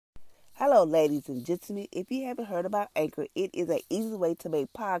Hello, ladies and gentlemen. If you haven't heard about Anchor, it is an easy way to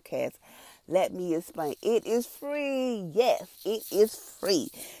make podcasts. Let me explain. It is free. Yes, it is free.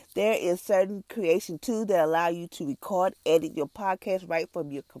 There is certain creation tools that allow you to record, edit your podcast right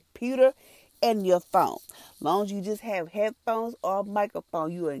from your computer and your phone. As long as you just have headphones or a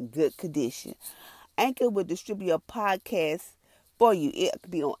microphone, you are in good condition. Anchor will distribute your podcast for you. It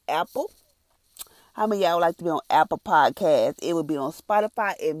could be on Apple. How many of y'all would like to be on Apple Podcasts? It would be on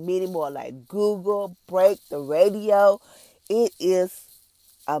Spotify and many more like Google, Break, the radio. It is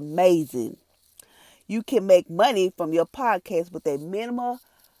amazing. You can make money from your podcast with a minimum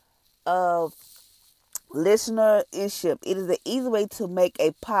of listenership. It is an easy way to make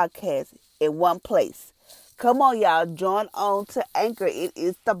a podcast in one place. Come on, y'all. Join on to Anchor. It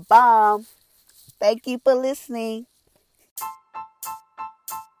is the bomb. Thank you for listening.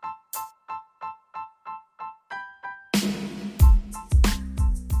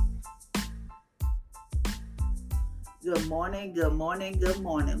 Good morning, good morning, good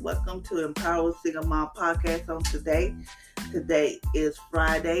morning. Welcome to Empower Single Mom Podcast on today. Today is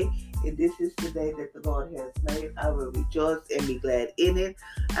Friday, and this is the day that the Lord has made. I will rejoice and be glad in it.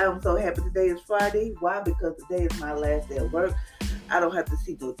 I am so happy today is Friday. Why? Because today is my last day at work. I don't have to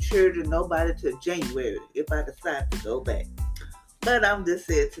see no children, nobody till January if I decide to go back. But I'm just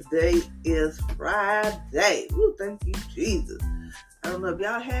saying today is Friday. Woo, thank you, Jesus. I don't know if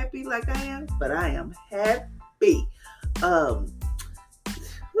y'all happy like I am, but I am happy.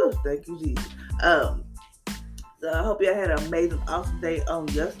 Thank you, Jesus. So I hope y'all had an amazing, awesome day on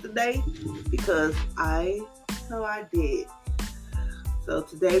yesterday because I know I did. So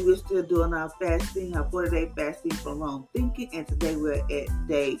today we're still doing our fasting, our 40-day fasting from wrong thinking, and today we're at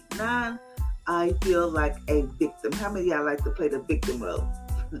day 9. I feel like a victim. How many of y'all like to play the victim role?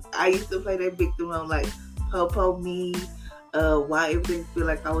 I used to play that victim role like po me, why everything feel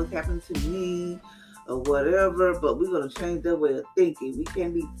like always happens to me, or whatever, but we're going to change that way of thinking. We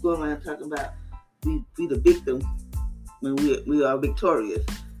can't be going around talking about we the victim when we are victorious.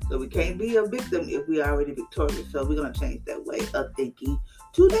 So we can't be a victim if we are already victorious. So we're going to change that way of thinking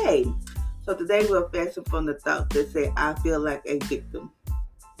today. So today we're fasting from the thought that say, I feel like a victim.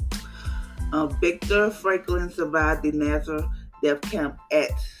 Victor Franklin survived the Nazareth death camp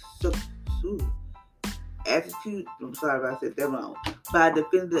at attitude. I'm sorry if I said that wrong. By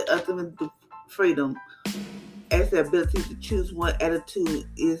defending the ultimate freedom as the ability to choose one attitude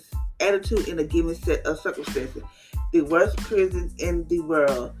in a given set of circumstances. The worst prison in the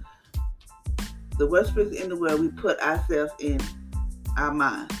world we put ourselves in our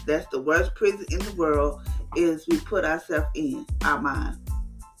mind. That's the worst prison in the world is we put ourselves in our mind.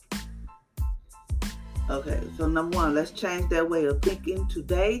 Okay, so number 1, let's change that way of thinking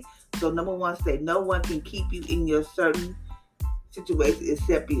today. So number 1, say no one can keep you in your certain situation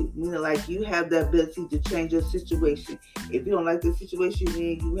except you. Meaning like you have the ability to change your situation. If you don't like the situation you're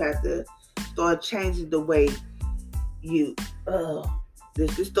in, you have to start changing the way you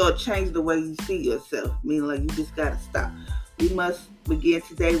just start changing the way you see yourself. Meaning like you just gotta stop. We must begin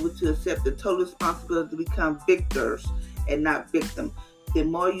today to accept the total responsibility to become victors and not victims. The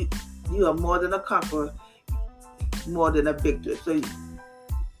more you are more than a conqueror, more than a victor. So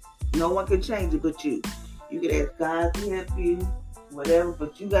no one can change it but you. You can ask God to help you, whatever,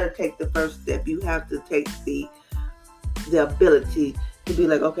 but you got to take the first step. You have to take the ability to be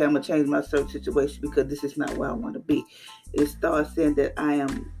like, okay, I'm going to change my certain situation because this is not where I want to be. It starts saying that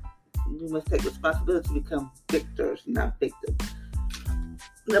we must take responsibility to become victors, not victims.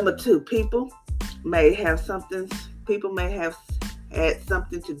 Number 2, people may have had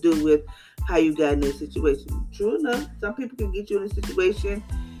something to do with how you got in this situation. True enough, some people can get you in a situation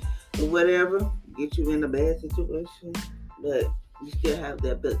or whatever, get you in a bad situation, but you still have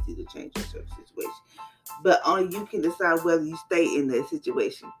the ability to change your certain situation. But only you can decide whether you stay in that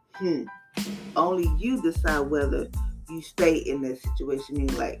situation. Only you decide whether you stay in that situation.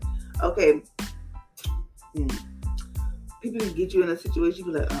 Meaning like, okay, people can get you in a situation,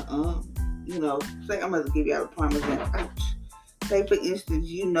 you be like, say I'm going to give you a prime example. Ouch. Say for instance,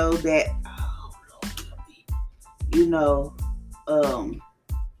 you know that, oh Lord help me,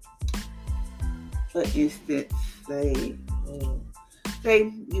 for instance,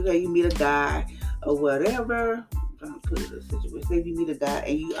 say you meet a guy or whatever. I'm trying to put it in a situation. Say you meet a guy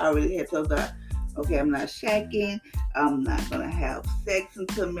and you already had told God, okay, I'm not shacking, I'm not gonna have sex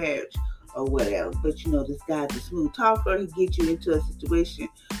until marriage or whatever. But this guy's a smooth talker. He gets you into a situation,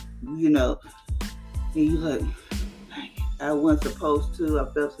 and you like, I wasn't supposed to. I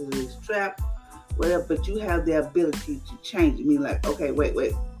fell into this trap. Whatever, but you have the ability to change it. I mean, like, okay, wait.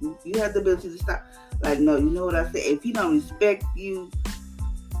 You have the ability to stop. Like, no, you know what I say? If he don't respect you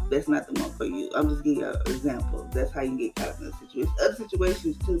that's not the one for you. I'm just giving you an example. That's how you get caught up in a situation. Other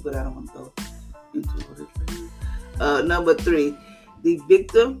situations too, but I don't want to go into what it's for you. Number 3, the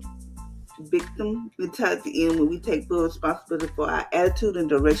victim mentality in when we take full responsibility for our attitude and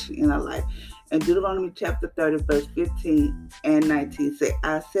direction in our life. And Deuteronomy chapter 30, verse 15 and 19 say,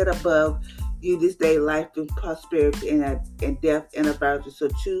 I set above you this day life and prosperity and death and adversity. So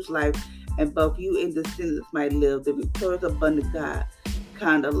choose life, and both you and descendants might live the victorious, abundant God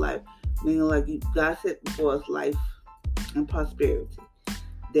kind of life. Meaning like God set before us life and prosperity,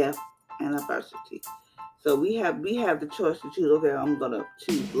 death and adversity. So we have the choice to choose, okay, I'm going to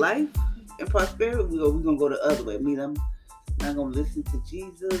choose life and prosperity, we're going to go the other way. I mean, I'm not going to listen to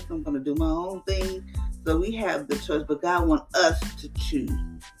Jesus. I'm going to do my own thing. So we have the choice, but God wants us to choose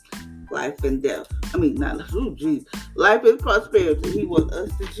life and death. I mean, life and prosperity. He wants us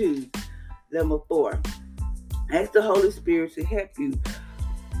to choose. Number 4, ask the Holy Spirit to help you.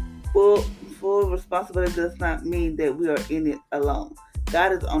 Full responsibility does not mean that we are in it alone.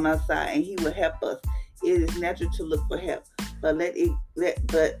 God is on our side, and He will help us. It is natural to look for help, but let's get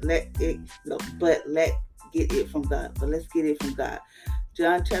it from God.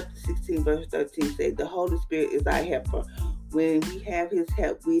 John chapter 16, verse 13 says, the Holy Spirit is our helper. When we have His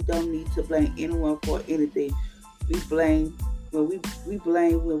help, we don't need to blame anyone for anything. We blame when we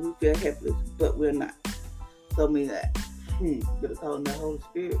feel helpless, but we're not. So I mean that. But it's calling the Holy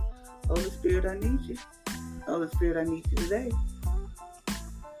Spirit. Holy Spirit, I need you. Holy Spirit, I need you today.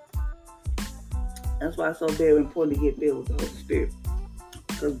 That's why it's so very important to get filled with the Holy Spirit.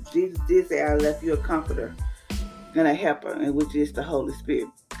 Because Jesus did say, I left you a comforter and a helper, and which is the Holy Spirit.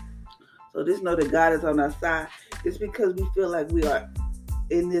 So just know that God is on our side. It's because we feel like we are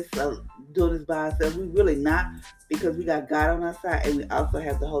in this, doing this by ourselves. We really not, because we got God on our side, and we also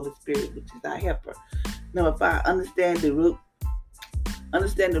have the Holy Spirit, which is our helper. Number 5, understand the root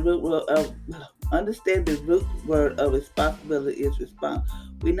word of responsibility is response.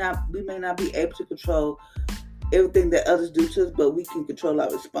 We may not be able to control everything that others do to us, but we can control our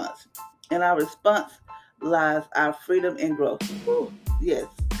response. And our response lies our freedom and growth. Whew, yes,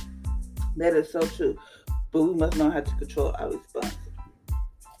 that is so true. But we must know how to control our response.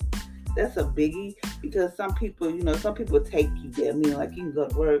 That's a biggie, because some people take you there. I mean, like, you can go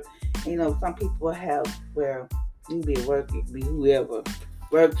to work, and, some people have where you can be at work, it can be whoever,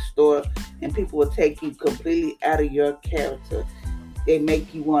 work, store, and people will take you completely out of your character. They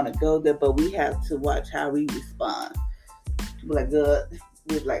make you want to go there, but we have to watch how we respond. People like, God,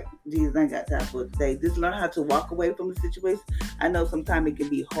 we're like, Jesus, I ain't got time for it today. Just learn how to walk away from the situation. I know sometimes it can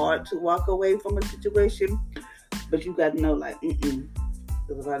be hard to walk away from a situation, but you got to know, like,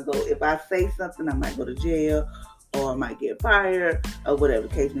 Because if I say something, I might go to jail, or I might get fired, or whatever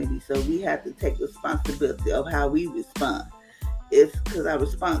the case may be. So we have to take responsibility of how we respond. It's because our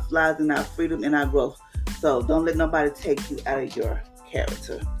response lies in our freedom and our growth. So don't let nobody take you out of your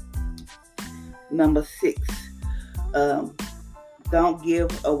character. Number 6, don't give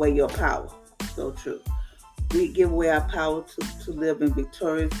away your power. So true. We give away our power to live in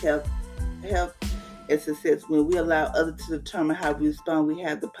victorious health and success. When we allow others to determine how we respond, we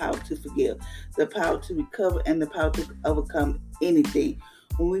have the power to forgive, the power to recover, and the power to overcome anything.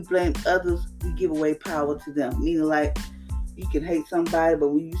 When we blame others, we give away power to them. Meaning, like, you can hate somebody, but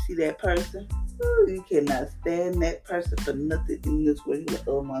when you see that person, you cannot stand that person for nothing in this world. You're like,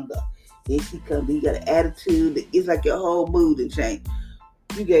 oh my God, here she comes. You got an attitude. It's like your whole mood and change.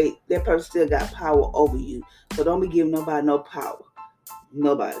 That person still got power over you. So don't be giving nobody no power.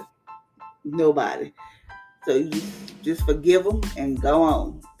 Nobody. So you just forgive them and go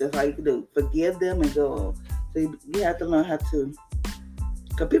on. That's all you can do. Forgive them and go on. So you have to learn how to,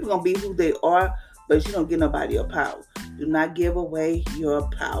 because people going to be who they are, but you don't give nobody your power. Do not give away your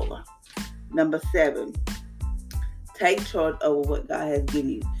power. Number 7, take charge over what God has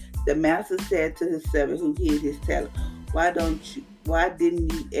given you. The master said to his servant who hid his talent, why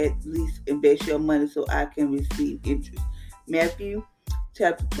didn't you at least invest your money so I can receive interest? Matthew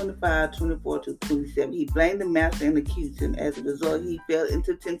chapter 25, 24 to 27. He blamed the master and accused him. As a result, he fell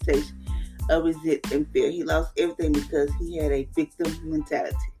into temptation of resentment and fear. He lost everything because he had a victim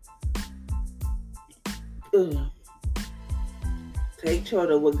mentality. Take charge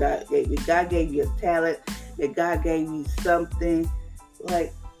of what God gave you. God gave you a talent. That God gave you something.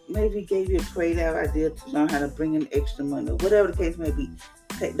 Like, maybe He gave you a creative idea to learn how to bring in extra money. Whatever the case may be.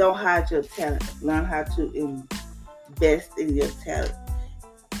 Don't hide your talent. Learn how to invest in your talent.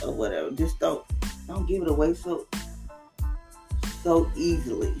 Or whatever. Just don't give it away so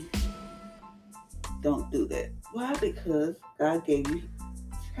easily. Don't do that. Why? Because God gave you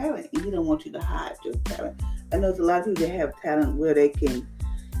talent. He don't want you to hide your talent. I know there's a lot of people that have talent where they can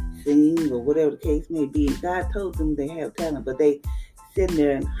sing or whatever the case may be. God told them they have talent, but they sit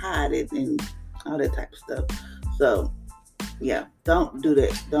there and hide it and all that type of stuff. So, yeah, don't do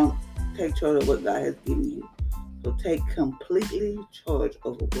that. Don't take charge of what God has given you. So take completely charge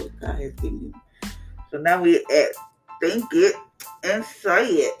over what God has given you. So now we at think it and say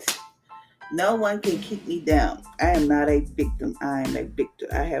it. No one can keep me down. I am not a victim. I am a victor.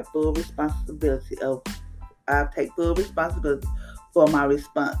 I have full responsibility I take full responsibility for my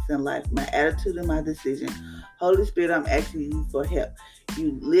response in life, my attitude and my decision. Holy Spirit, I'm asking you for help.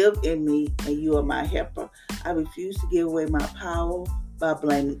 You live in me and you are my helper. I refuse to give away my power by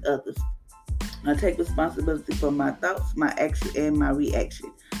blaming others. I take responsibility for my thoughts, my action, and my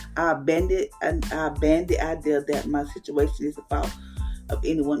reaction. I abandon the idea that my situation is the fault of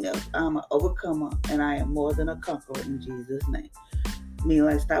anyone else. I'm an overcomer and I am more than a conqueror in Jesus' name. Mean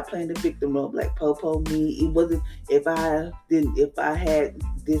like stop playing the victim role like Popo me. It wasn't if I had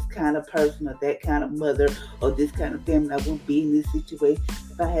this kind of person or that kind of mother or this kind of family, I wouldn't be in this situation.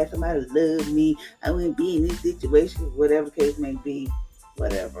 If I had somebody love me, I wouldn't be in this situation. Whatever the case may be,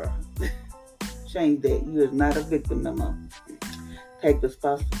 whatever. Change that. You are not a victim no more. Take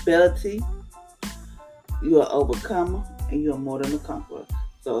responsibility. You are an overcomer and you are more than a conqueror.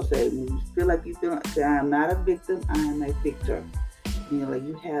 So say when you feel like say I am not a victim, I am a victor. You know, like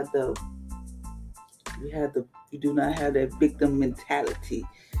you do not have that victim mentality.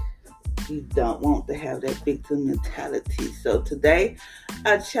 You don't want to have that victim mentality. So today,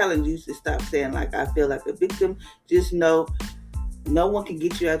 I challenge you to stop saying like I feel like a victim. Just know no one can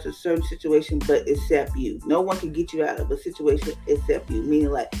get you out of a certain situation but except you. No one can get you out of a situation except you.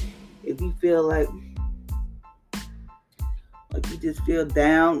 Meaning like if you feel like you just feel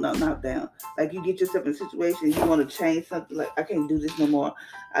down, no, not down. Like you get yourself in a situation, you want to change something. Like I can't do this no more.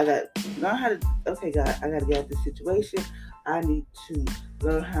 I got to learn how to. Okay, God, I got to get out of this situation. I need to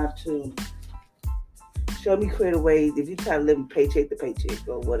learn how to show me creative ways. If you tired of living paycheck to paycheck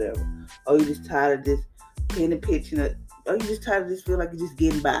or whatever, or you just tired of this penny pitching, or you just tired of this feel like you're just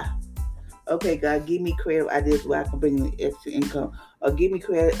getting by. Okay, God, give me creative ideas where I can bring in extra income, or give me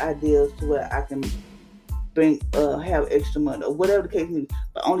creative ideas to where I can have extra money or whatever the case may be,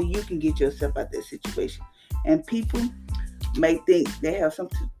 but only you can get yourself out of that situation. And people may think they have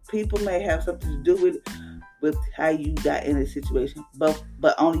something. People may have something to do with how you got in a situation, but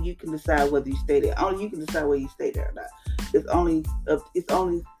only you can decide whether you stay there. Only you can decide whether you stay there or not. It's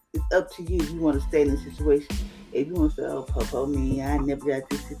up to you. You want to stay in the situation. If you want to say, "Oh, Popo, me, I never got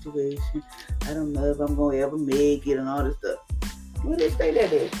this situation. I don't know if I'm gonna ever make it," and all this stuff. Well, they stay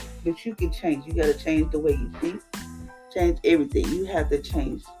there. But you can change. You got to change the way you think. Change everything. You have to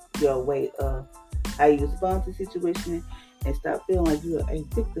change your way of how you respond to situation and stop feeling like you are a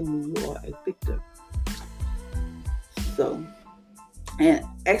victim when you are a victor. So, and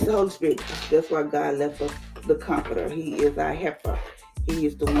ask the Holy Spirit. That's why God left us the Comforter. He is our helper. He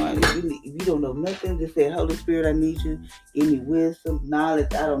is the one. If you don't know nothing, just say, Holy Spirit, I need you. Give me wisdom,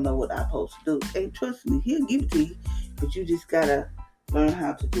 knowledge. I don't know what I'm supposed to do. And trust me, He'll give it to you. But you just got to learn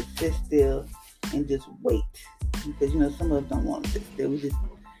how to just sit still and just wait. Because, some of us don't want to sit still. We just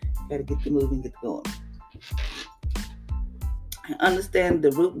got to get the moving, get going. And understand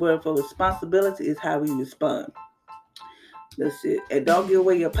the root word for responsibility is how we respond. That's it. And don't give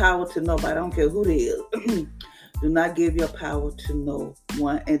away your power to nobody. I don't care who they is. Do not give your power to no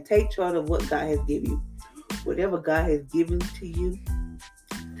one. And take charge of what God has given you. Whatever God has given to you,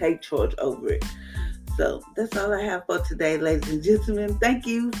 take charge over it. So that's all I have for today, ladies and gentlemen. Thank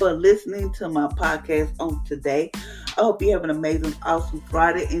you for listening to my podcast on today. I hope you have an amazing, awesome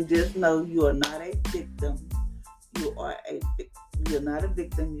Friday. And just know you are not a victim. You're not a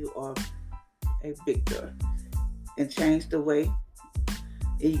victim. You are a victor. And change the way.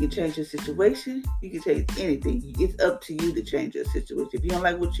 And you can change your situation. You can change anything. It's up to you to change your situation. If you don't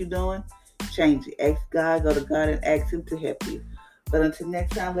like what you're doing, change it. Ask God. Go to God and ask Him to help you. But until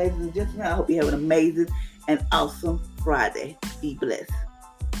next time, ladies and gentlemen, I hope you have an amazing and awesome Friday. Be blessed.